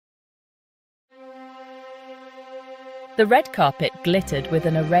The red carpet glittered with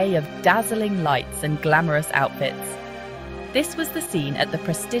an array of dazzling lights and glamorous outfits. This was the scene at the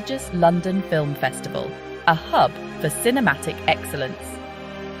prestigious London Film Festival, a hub for cinematic excellence.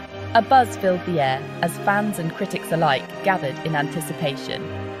 A buzz filled the air as fans and critics alike gathered in anticipation.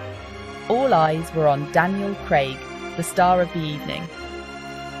 All eyes were on Daniel Craig, the star of the evening.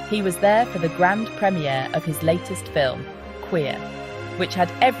 He was there for the grand premiere of his latest film, Queer, which had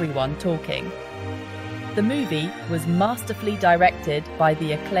everyone talking. The movie was masterfully directed by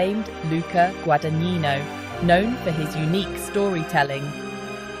the acclaimed Luca Guadagnino, known for his unique storytelling.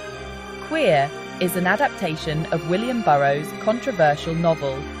 Queer is an adaptation of William Burroughs' controversial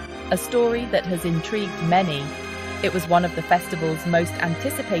novel, a story that has intrigued many. It was one of the festival's most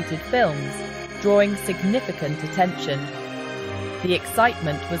anticipated films, drawing significant attention. The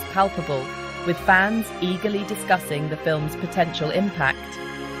excitement was palpable, with fans eagerly discussing the film's potential impact.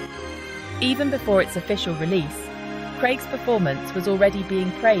 Even before its official release, Craig's performance was already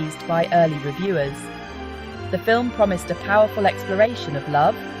being praised by early reviewers. The film promised a powerful exploration of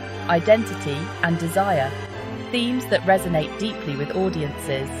love, identity, and desire, themes that resonate deeply with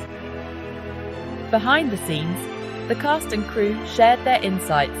audiences. Behind the scenes, the cast and crew shared their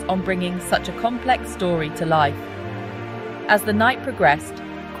insights on bringing such a complex story to life. As the night progressed,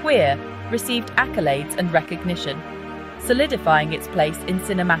 Queer received accolades and recognition, solidifying its place in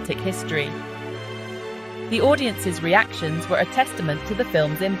cinematic history. The audience's reactions were a testament to the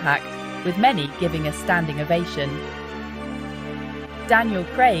film's impact, with many giving a standing ovation. Daniel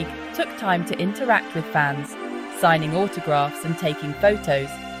Craig took time to interact with fans, signing autographs and taking photos,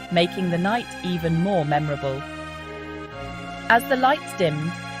 making the night even more memorable. As the lights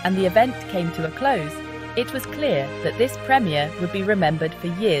dimmed and the event came to a close, it was clear that this premiere would be remembered for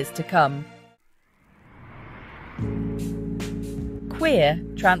years to come. Queer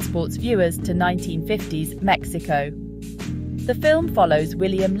transports viewers to 1950s Mexico. The film follows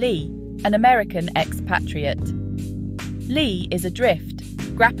William Lee, an American expatriate. Lee is adrift,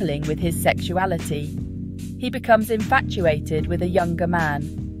 grappling with his sexuality. He becomes infatuated with a younger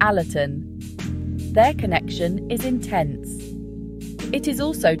man, Allerton. Their connection is intense. It is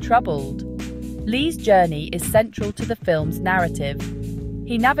also troubled. Lee's journey is central to the film's narrative.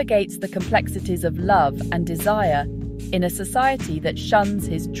 He navigates the complexities of love and desire in a society that shuns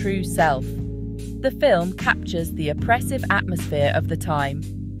his true self. The film captures the oppressive atmosphere of the time.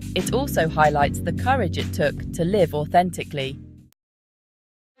 It also highlights the courage it took to live authentically.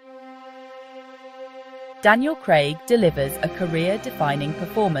 Daniel Craig delivers a career-defining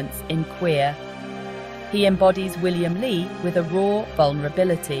performance in Queer. He embodies William Lee with a raw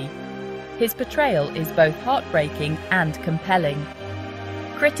vulnerability. His portrayal is both heartbreaking and compelling.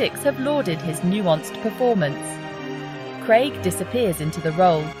 Critics have lauded his nuanced performance. Craig disappears into the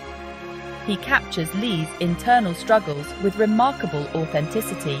role. He captures Lee's internal struggles with remarkable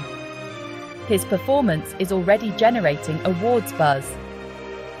authenticity. His performance is already generating awards buzz.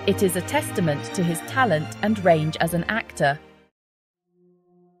 It is a testament to his talent and range as an actor.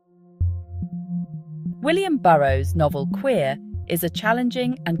 William Burroughs' novel Queer is a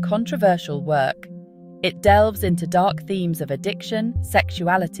challenging and controversial work. It delves into dark themes of addiction,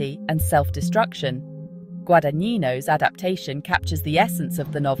 sexuality, and self-destruction. Guadagnino's adaptation captures the essence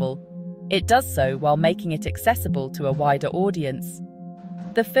of the novel. It does so while making it accessible to a wider audience.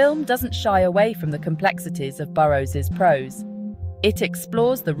 The film doesn't shy away from the complexities of Burroughs' prose. It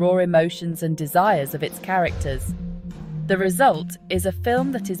explores the raw emotions and desires of its characters. The result is a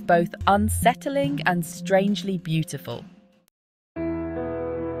film that is both unsettling and strangely beautiful.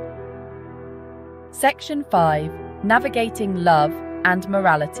 Section 5. Navigating Love and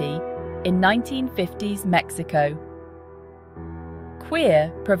Morality in 1950s Mexico.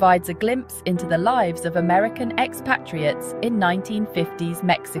 Queer provides a glimpse into the lives of American expatriates in 1950s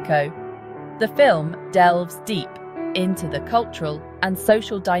Mexico. The film delves deep into the cultural and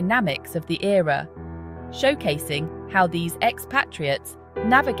social dynamics of the era, showcasing how these expatriates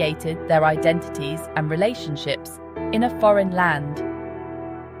navigated their identities and relationships in a foreign land.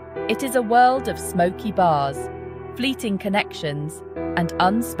 It is a world of smoky bars, fleeting connections, and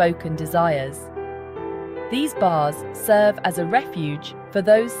unspoken desires. These bars serve as a refuge for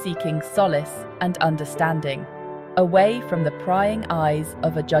those seeking solace and understanding, away from the prying eyes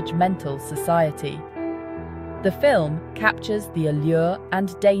of a judgmental society. The film captures the allure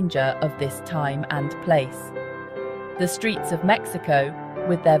and danger of this time and place. The streets of Mexico,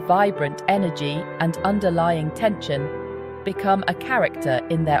 with their vibrant energy and underlying tension, become a character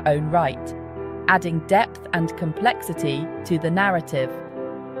in their own right, adding depth and complexity to the narrative.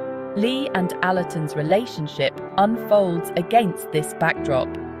 Lee and Allerton's relationship unfolds against this backdrop.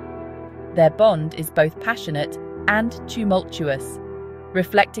 Their bond is both passionate and tumultuous,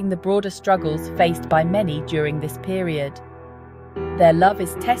 reflecting the broader struggles faced by many during this period. Their love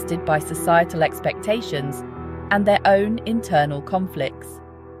is tested by societal expectations and their own internal conflicts.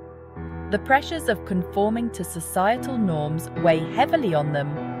 The pressures of conforming to societal norms weigh heavily on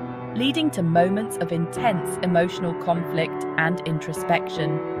them, leading to moments of intense emotional conflict and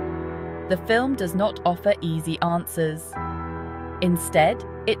introspection. The film does not offer easy answers. Instead,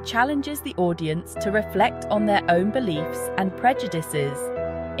 it challenges the audience to reflect on their own beliefs and prejudices,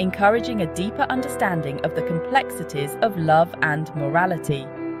 encouraging a deeper understanding of the complexities of love and morality.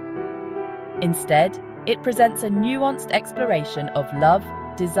 Instead, it presents a nuanced exploration of love,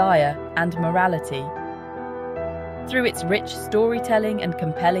 desire, and morality. Through its rich storytelling and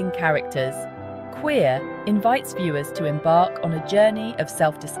compelling characters, Queer invites viewers to embark on a journey of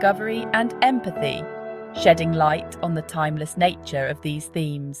self-discovery and empathy, shedding light on the timeless nature of these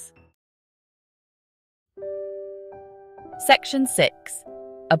themes. Section 6.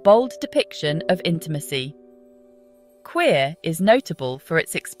 A bold depiction of intimacy. Queer is notable for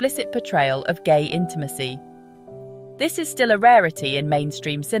its explicit portrayal of gay intimacy. This is still a rarity in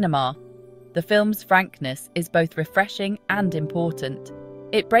mainstream cinema. The film's frankness is both refreshing and important.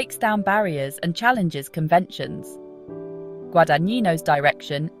 It breaks down barriers and challenges conventions. Guadagnino's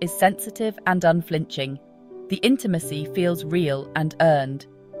direction is sensitive and unflinching. The intimacy feels real and earned.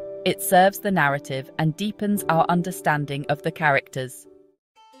 It serves the narrative and deepens our understanding of the characters.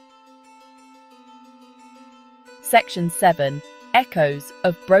 Section 7. Echoes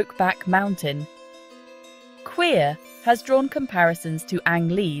of Brokeback Mountain. Queer has drawn comparisons to Ang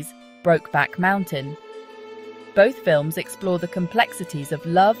Lee's Brokeback Mountain. Both films explore the complexities of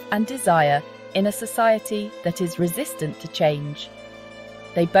love and desire in a society that is resistant to change.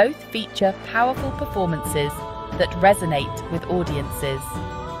 They both feature powerful performances that resonate with audiences.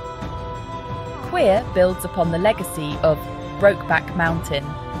 Queer builds upon the legacy of Brokeback Mountain.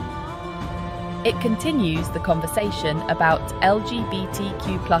 It continues the conversation about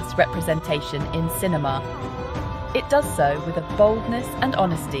LGBTQ+ representation in cinema. It does so with a boldness and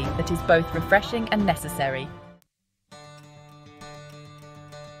honesty that is both refreshing and necessary.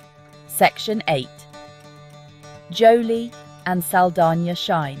 Section 8. Jolie and Saldaña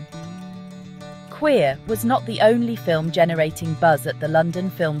shine. Queer was not the only film generating buzz at the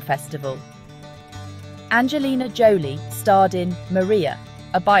London Film Festival. Angelina Jolie starred in Maria,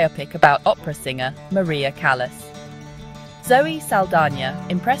 a biopic about opera singer Maria Callas. Zoe Saldaña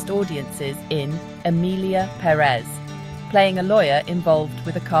impressed audiences in Emilia Perez, playing a lawyer involved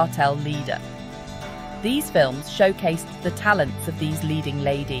with a cartel leader. These films showcased the talents of these leading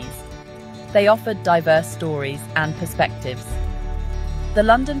ladies. They offered diverse stories and perspectives. The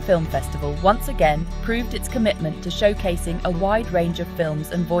London Film Festival once again proved its commitment to showcasing a wide range of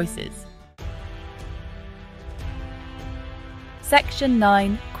films and voices. Section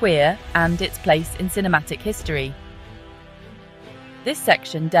 9. Queer and its place in cinematic history. This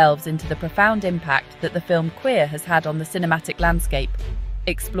section delves into the profound impact that the film Queer has had on the cinematic landscape,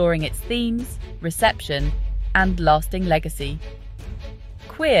 exploring its themes, reception, and lasting legacy.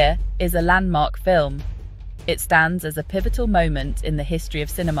 Queer is a landmark film. It stands as a pivotal moment in the history of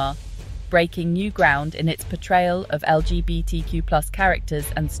cinema, breaking new ground in its portrayal of LGBTQ+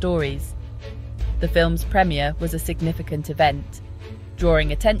 characters and stories. The film's premiere was a significant event,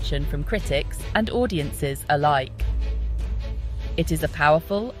 drawing attention from critics and audiences alike. It is a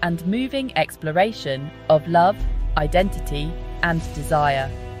powerful and moving exploration of love, identity, and desire.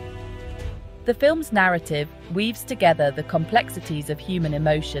 The film's narrative weaves together the complexities of human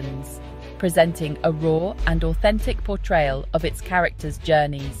emotions, presenting a raw and authentic portrayal of its characters'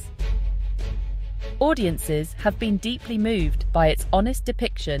 journeys. Audiences have been deeply moved by its honest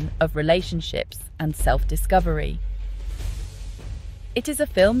depiction of relationships and self-discovery. It is a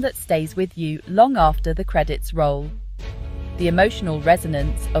film that stays with you long after the credits roll. The emotional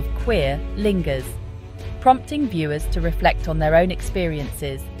resonance of Queer lingers, prompting viewers to reflect on their own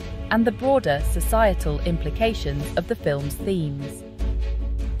experiences and the broader societal implications of the film's themes.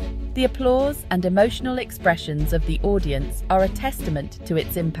 The applause and emotional expressions of the audience are a testament to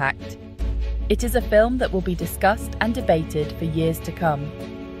its impact. It is a film that will be discussed and debated for years to come.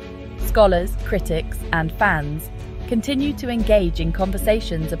 Scholars, critics, and fans continue to engage in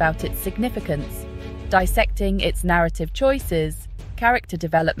conversations about its significance, dissecting its narrative choices, character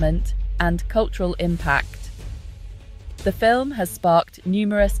development, and cultural impact. The film has sparked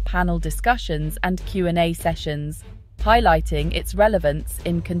numerous panel discussions and Q&A sessions, highlighting its relevance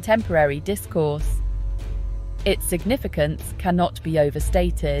in contemporary discourse. Its significance cannot be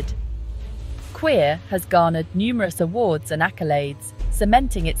overstated. Queer has garnered numerous awards and accolades,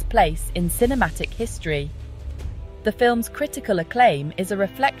 cementing its place in cinematic history. The film's critical acclaim is a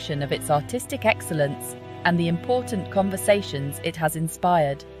reflection of its artistic excellence and the important conversations it has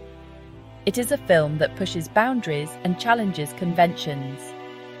inspired. It is a film that pushes boundaries and challenges conventions.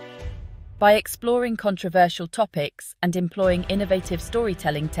 By exploring controversial topics and employing innovative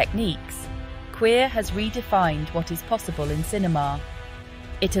storytelling techniques, Queer has redefined what is possible in cinema.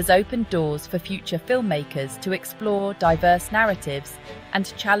 It has opened doors for future filmmakers to explore diverse narratives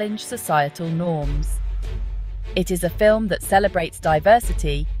and challenge societal norms. It is a film that celebrates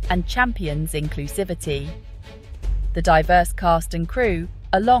diversity and champions inclusivity. The diverse cast and crew,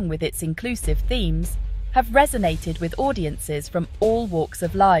 along with its inclusive themes, have resonated with audiences from all walks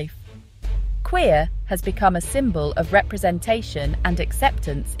of life. Queer has become a symbol of representation and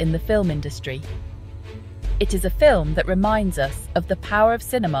acceptance in the film industry. It is a film that reminds us of the power of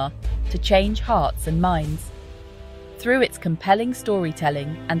cinema to change hearts and minds. Through its compelling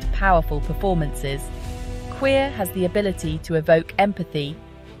storytelling and powerful performances, Queer has the ability to evoke empathy,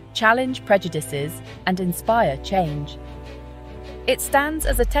 challenge prejudices, and inspire change. It stands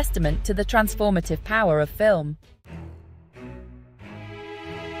as a testament to the transformative power of film.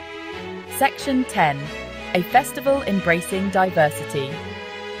 Section 10. A festival embracing diversity.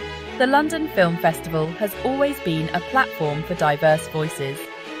 The London Film Festival has always been a platform for diverse voices.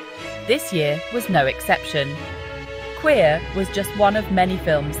 This year was no exception. Queer was just one of many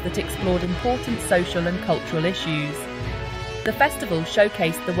films that explored important social and cultural issues. The festival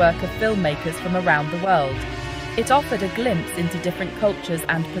showcased the work of filmmakers from around the world. It offered a glimpse into different cultures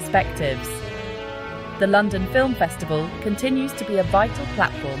and perspectives. The London Film Festival continues to be a vital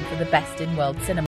platform for the best in world cinema.